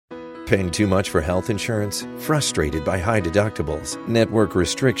paying too much for health insurance? Frustrated by high deductibles, network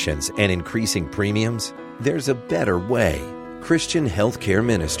restrictions, and increasing premiums? There's a better way. Christian Healthcare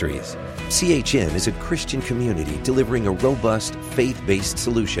Ministries. CHM is a Christian community delivering a robust, faith-based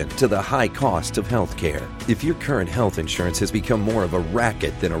solution to the high costs of healthcare. If your current health insurance has become more of a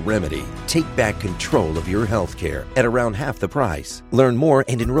racket than a remedy, take back control of your healthcare at around half the price. Learn more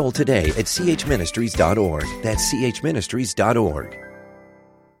and enroll today at chministries.org. That's chministries.org.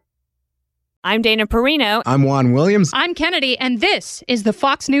 I'm Dana Perino. I'm Juan Williams. I'm Kennedy, and this is the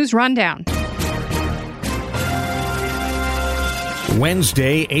Fox News Rundown.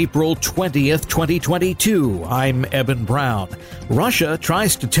 Wednesday, April 20th, 2022. I'm Eben Brown. Russia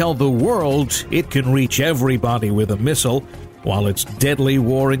tries to tell the world it can reach everybody with a missile, while its deadly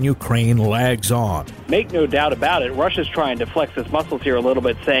war in Ukraine lags on. Make no doubt about it, Russia's trying to flex its muscles here a little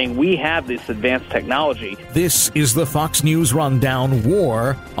bit, saying we have this advanced technology. This is the Fox News Rundown: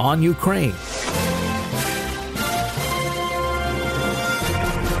 War on Ukraine.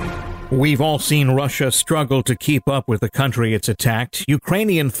 We've all seen Russia struggle to keep up with the country it's attacked.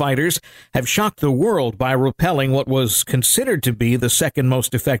 Ukrainian fighters have shocked the world by repelling what was considered to be the second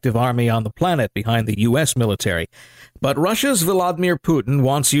most effective army on the planet behind the U.S. military. But Russia's Vladimir Putin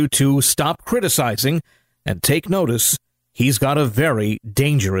wants you to stop criticizing and take notice. He's got a very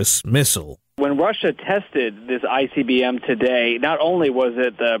dangerous missile. When Russia tested this ICBM today, not only was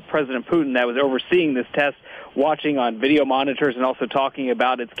it President Putin that was overseeing this test, watching on video monitors and also talking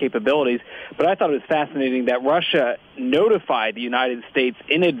about its capabilities, but I thought it was fascinating that Russia notified the United States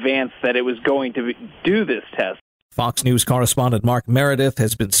in advance that it was going to do this test. Fox News correspondent Mark Meredith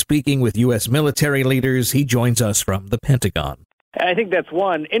has been speaking with U.S. military leaders. He joins us from the Pentagon. And I think that's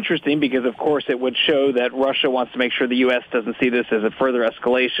one interesting because, of course, it would show that Russia wants to make sure the U.S. doesn't see this as a further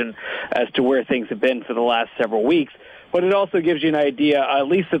escalation as to where things have been for the last several weeks. But it also gives you an idea, at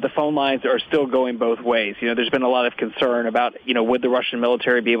least that the phone lines are still going both ways. You know, there's been a lot of concern about, would the Russian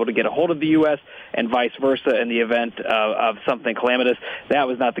military be able to get a hold of the U.S. and vice versa in the event of something calamitous. That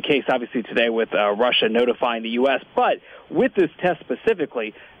was not the case, obviously, today with Russia notifying the U.S. But with this test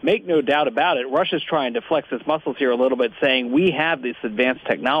specifically, make no doubt about it, Russia's trying to flex its muscles here a little bit, saying we have this advanced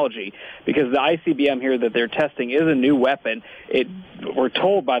technology because the ICBM here that they're testing is a new weapon. We're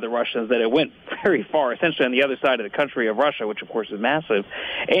told by the Russians that it went very far, essentially on the other side of the country of Russia, which of course is massive,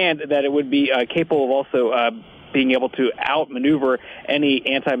 and that it would be capable of also being able to outmaneuver any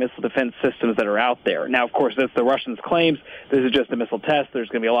anti-missile defense systems that are out there. Now, of course, that's the Russians' claims. This is just a missile test. There's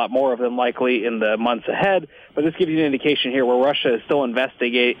going to be a lot more of them likely in the months ahead. But this gives you an indication here where Russia is still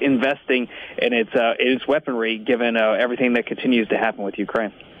investing in its weaponry, given everything that continues to happen with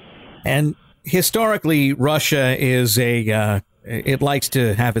Ukraine. And historically, Russia is it likes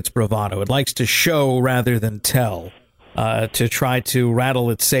to have its bravado. It likes to show rather than tell, to try to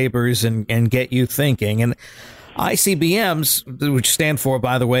rattle its sabers and get you thinking. And ICBMs, which stand for,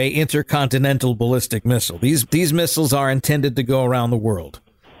 by the way, Intercontinental Ballistic Missile. These missiles are intended to go around the world.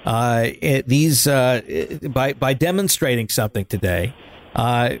 By demonstrating something today,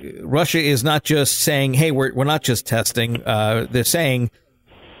 Russia is not just saying, "Hey, we're not just testing." They're saying,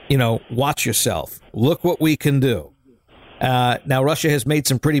 watch yourself. Look what we can do. Now, Russia has made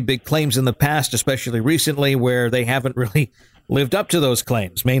some pretty big claims in the past, especially recently, where they haven't really lived up to those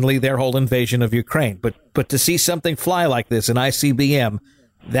claims, mainly their whole invasion of Ukraine. But to see something fly like this, an ICBM,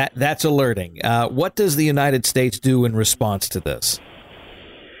 that's alerting. What does the United States do in response to this?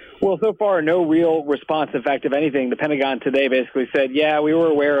 Well, so far, no real response. In fact, if anything, the Pentagon today basically said, yeah, we were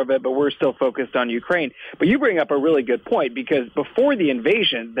aware of it, but we're still focused on Ukraine. But you bring up a really good point, because before the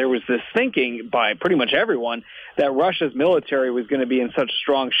invasion, there was this thinking by pretty much everyone that Russia's military was going to be in such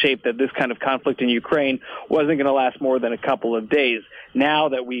strong shape that this kind of conflict in Ukraine wasn't going to last more than a couple of days. Now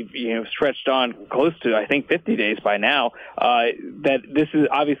that we've stretched on close to, I think, 50 days by now, that this is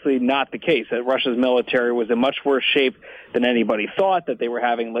obviously not the case, that Russia's military was in much worse shape than anybody thought, that they were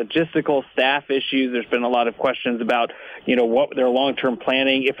having logistical staff issues. There's been a lot of questions about, what their long-term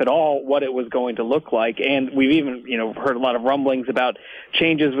planning, if at all, what it was going to look like. And we've even, heard a lot of rumblings about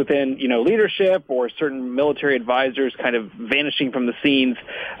changes within, leadership or certain military advisors kind of vanishing from the scenes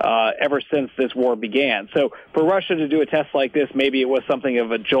ever since this war began. So for Russia to do a test like this, maybe it was something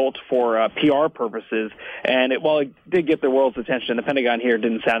of a jolt for PR purposes. And while it did get the world's attention, the Pentagon here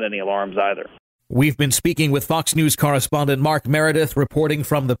didn't sound any alarms either. We've been speaking with Fox News correspondent Mark Meredith, reporting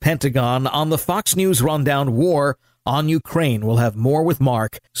from the Pentagon on the Fox News Rundown: War on Ukraine. We'll have more with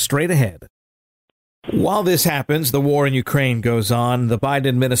Mark straight ahead. While this happens, the war in Ukraine goes on. The Biden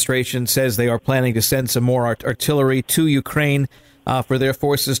administration says they are planning to send some more artillery to Ukraine for their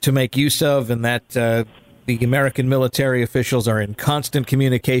forces to make use of, and that the The American military officials are in constant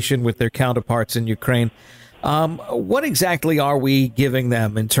communication with their counterparts in Ukraine. What exactly are we giving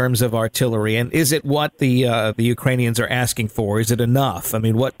them in terms of artillery? And is it what the Ukrainians are asking for? Is it enough? I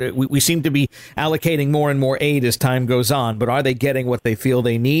mean, we seem to be allocating more and more aid as time goes on, but are they getting what they feel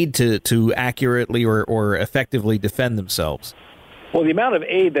they need to accurately or effectively defend themselves? Well, the amount of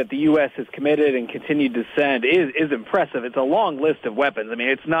aid that the U.S. has committed and continued to send is impressive. It's a long list of weapons. I mean,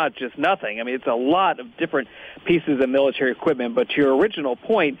 it's not just nothing. I mean, it's a lot of different pieces of military equipment. But to your original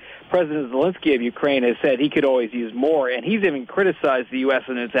point, President Zelensky of Ukraine has said he could always use more, and he's even criticized the U.S.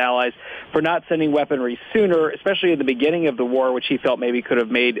 and its allies for not sending weaponry sooner, especially at the beginning of the war, which he felt maybe could have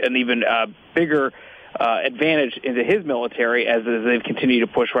made an even bigger advantage into his military as they've continued to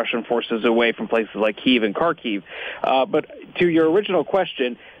push Russian forces away from places like Kyiv and Kharkiv. But to your original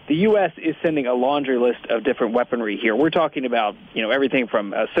question, the U.S. is sending a laundry list of different weaponry here. We're talking about, everything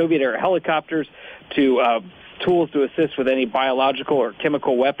from Soviet-era helicopters to tools to assist with any biological or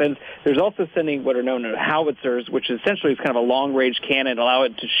chemical weapons. There's also sending what are known as howitzers, which essentially is kind of a long-range cannon, allow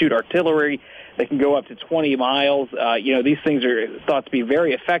it to shoot artillery that can go up to 20 miles. These things are thought to be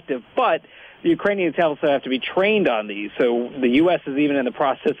very effective, but the Ukrainians also have to be trained on these. So the U.S. is even in the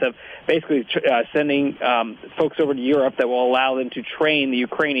process of basically sending folks over to Europe that will allow them to train the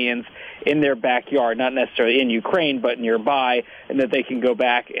Ukrainians in their backyard, not necessarily in Ukraine, but nearby, and that they can go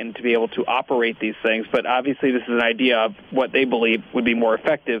back and to be able to operate these things. But obviously this is an idea of what they believe would be more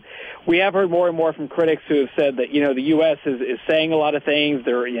effective. We have heard more and more from critics who have said that, the U.S. is saying a lot of things.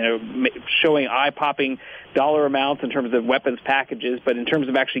 They're, showing eye-popping dollar amounts in terms of weapons packages, but in terms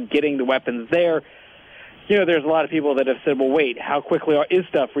of actually getting the weapons there, there's a lot of people that have said, well, wait, how quickly is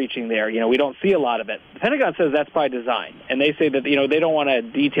stuff reaching there? We don't see a lot of it. The Pentagon says that's by design, and they say that, they don't want to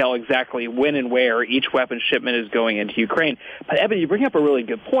detail exactly when and where each weapon shipment is going into Ukraine. But, Evan, you bring up a really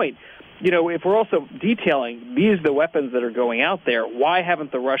good point. If we're also detailing these are the weapons that are going out there, why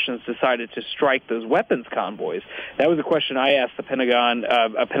haven't the Russians decided to strike those weapons convoys? That was a question I asked the Pentagon,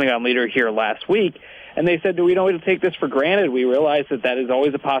 a Pentagon leader here last week. And they said, we don't take this for granted. We realize that is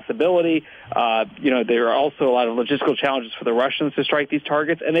always a possibility. There are also a lot of logistical challenges for the Russians to strike these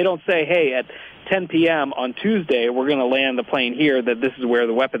targets. And they don't say, hey, at 10 p.m. on Tuesday, we're going to land the plane here, that this is where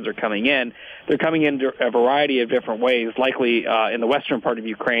the weapons are coming in. They're coming in a variety of different ways, likely in the western part of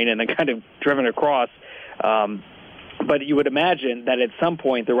Ukraine, and then kind of driven across. But you would imagine that at some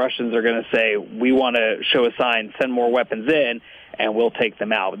point the Russians are going to say, we want to show a sign, send more weapons in, and we'll take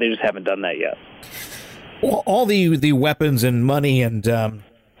them out. But they just haven't done that yet. Well, all the weapons and money and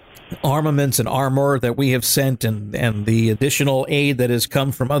armaments and armor that we have sent and the additional aid that has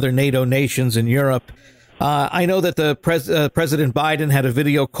come from other NATO nations in Europe. I know that the President Biden had a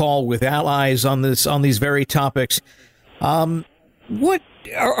video call with allies on these very topics. What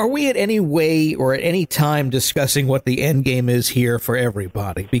are we at any way or at any time discussing what the end game is here for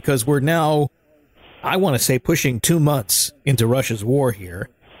everybody? Because we're now, I want to say, pushing 2 months into Russia's war here.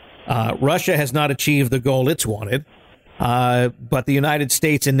 Russia has not achieved the goal it's wanted, but the United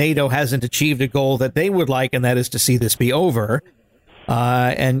States and NATO hasn't achieved a goal that they would like, and that is to see this be over.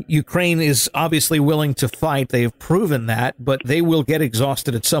 And Ukraine is obviously willing to fight. They have proven that, but they will get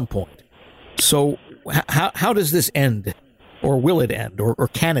exhausted at some point. So how does this end? Or will it end? Or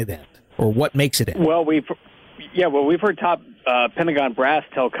can it end? Or what makes it end? Well, we've heard top Pentagon brass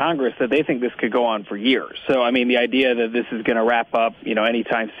tell Congress that they think this could go on for years. So, I mean, the idea that this is going to wrap up,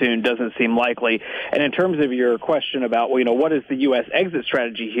 anytime soon doesn't seem likely. And in terms of your question about, what is the U.S. exit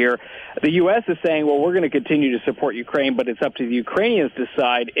strategy here? The U.S. is saying, well, we're going to continue to support Ukraine, but it's up to the Ukrainians to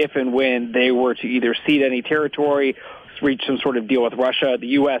decide if and when they were to either cede any territory, reach some sort of deal with Russia, the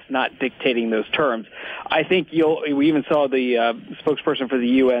U.S. not dictating those terms. I think we even saw the spokesperson for the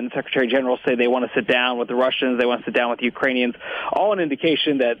UN Secretary General say they want to sit down with the Russians, they want to sit down with the Ukrainians, all an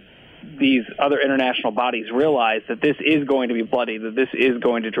indication that these other international bodies realize that this is going to be bloody, that this is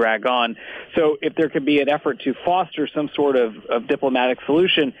going to drag on. So if there could be an effort to foster some sort of diplomatic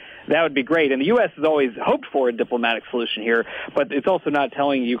solution, that would be great. And the U.S. has always hoped for a diplomatic solution here, but it's also not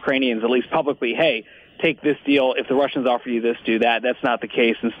telling Ukrainians, at least publicly, hey, take this deal. If the Russians offer you this, do that. That's not the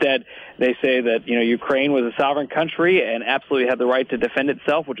case. Instead, they say that, Ukraine was a sovereign country and absolutely had the right to defend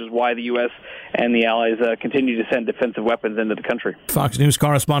itself, which is why the U.S. and the allies continue to send defensive weapons into the country. Fox News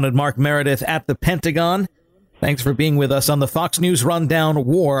correspondent Mark Meredith at the Pentagon. Thanks for being with us on the Fox News Rundown,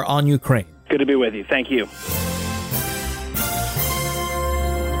 War on Ukraine. Good to be with you. Thank you.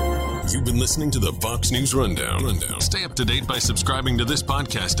 You've been listening to the Fox News Rundown. Stay up to date by subscribing to this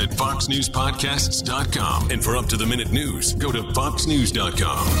podcast at foxnewspodcasts.com. And for up-to-the-minute news, go to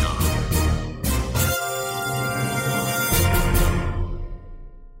foxnews.com.